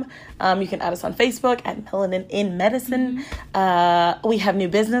melaninmedicine02@gmail.com. You can add us on Facebook at Melanin in Medicine. We have new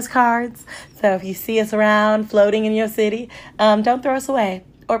business cards. So if you see us around floating in your city, don't throw us away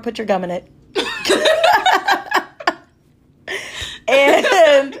or put your gum in it.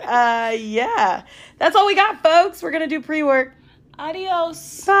 And that's all we got, folks. We're going to do pre-work.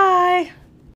 Adios. Bye.